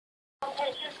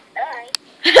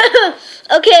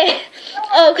Okay.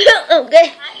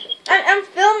 Okay. I'm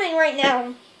filming right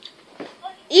now.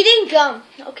 Eating gum.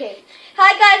 Okay.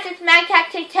 Hi guys, it's Mac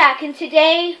Tac Tic Tac, and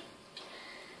today,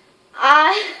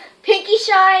 Pinky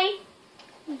Shy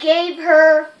gave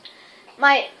her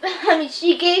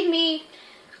she gave me,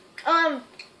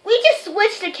 we just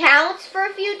switched accounts for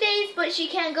a few days, but she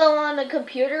can't go on the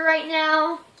computer right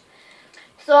now.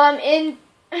 So I'm in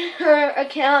her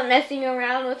account, messing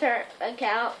around with her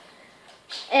account,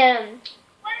 and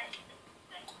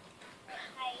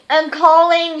I'm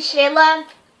calling Shayla,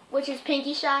 which is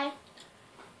Pinky Shy,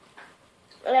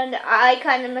 and I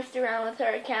kind of messed around with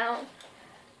her account.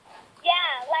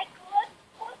 Yeah, like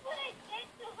look what I did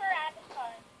to her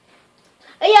avatar.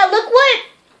 Yeah, look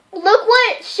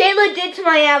what Shayla did to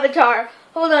my avatar.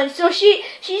 Hold on, so she's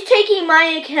taking my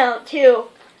account too.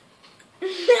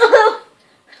 Look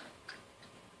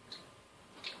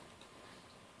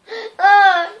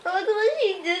what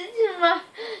she did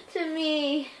to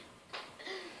me.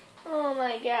 Oh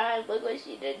my God, look what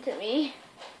she did to me.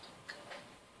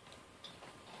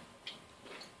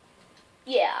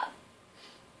 Yeah.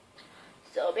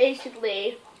 So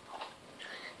basically,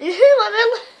 this is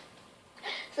what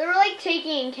so we're like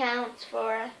taking accounts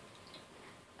for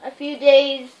a few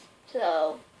days,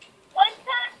 so. One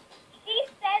time, she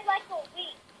said like a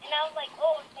week, and I was like,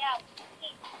 oh yeah,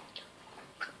 week.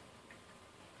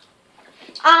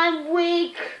 I'm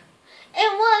weak,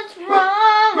 and what's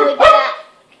wrong with that?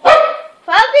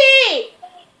 Puppy!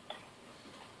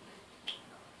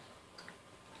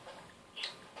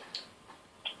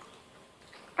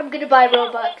 I'm gonna buy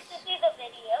Robux.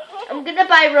 I'm gonna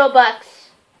buy Robux.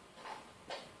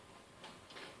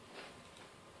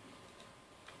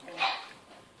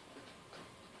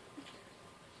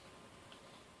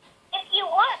 If you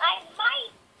want, I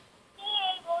might be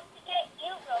able to get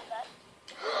you Robux.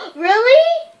 Really?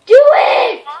 Do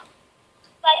it! Yeah.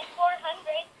 Like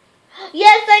 400.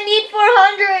 Yes, I need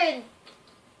 400.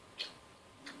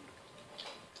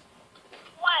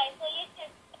 Why? So you can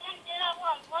spend it up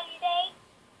on one day?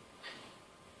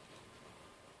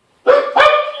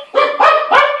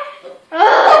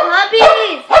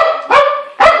 Puppies!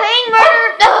 I'm playing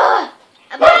murder.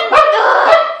 I'm playing.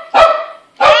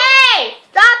 Hey!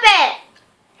 Stop it!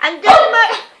 I'm doing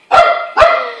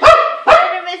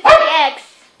Murder Mystery X.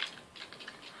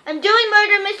 I'm doing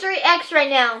Murder Mystery X right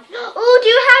now. Oh, do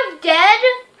you have Dead?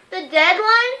 The Dead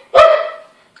one?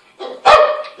 Do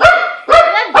you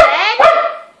have Dead?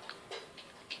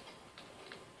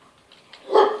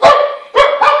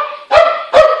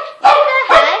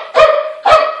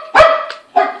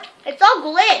 It's all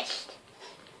glitched.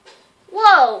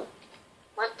 Whoa.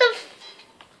 What the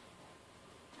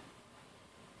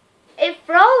It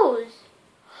froze.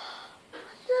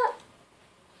 What's up?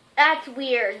 That's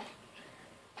weird.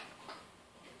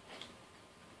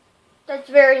 That's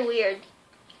very weird.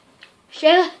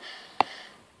 Shayla?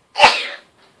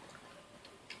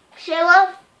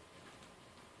 Shayla?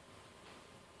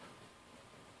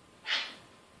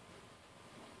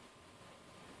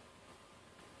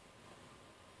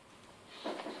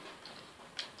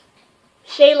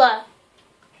 Shayla.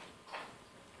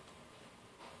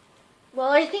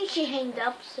 Well, I think she hanged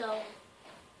up, so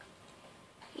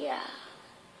yeah.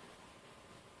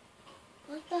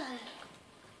 What the heck?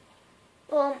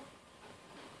 Well,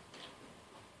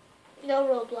 no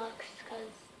Roblox,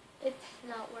 because it's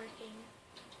not working.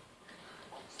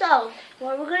 So,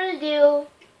 what we're going to do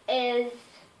is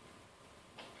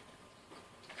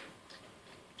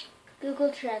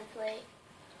Google Translate.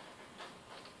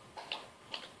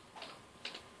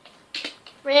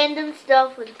 Random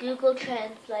stuff with Google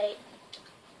Translate.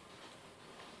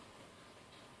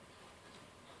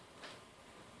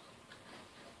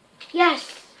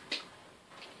 Yes!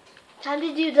 Time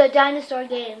to do the dinosaur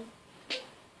game.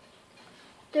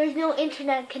 There's no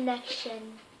internet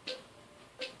connection.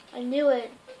 I knew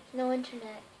it. No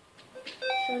internet.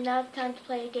 So now it's time to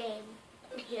play a game.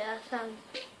 Yeah, sounds.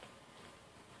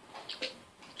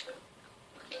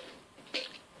 I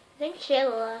think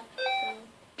Shayla left,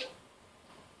 so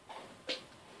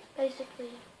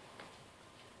basically,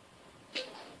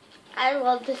 I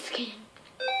love this game.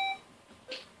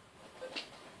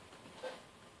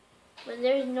 When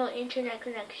there's no internet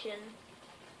connection,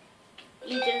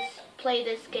 you just play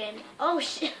this game. Oh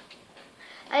shit!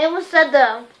 I almost said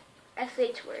the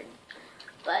SH word,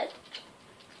 but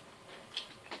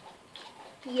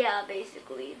yeah,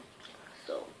 basically.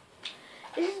 So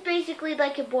this is basically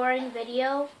like a boring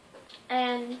video,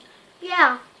 and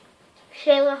yeah,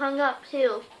 Shayla hung up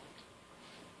too.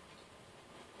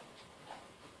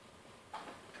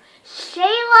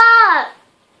 Shayla!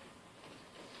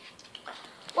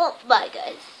 Well, bye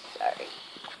guys. Sorry.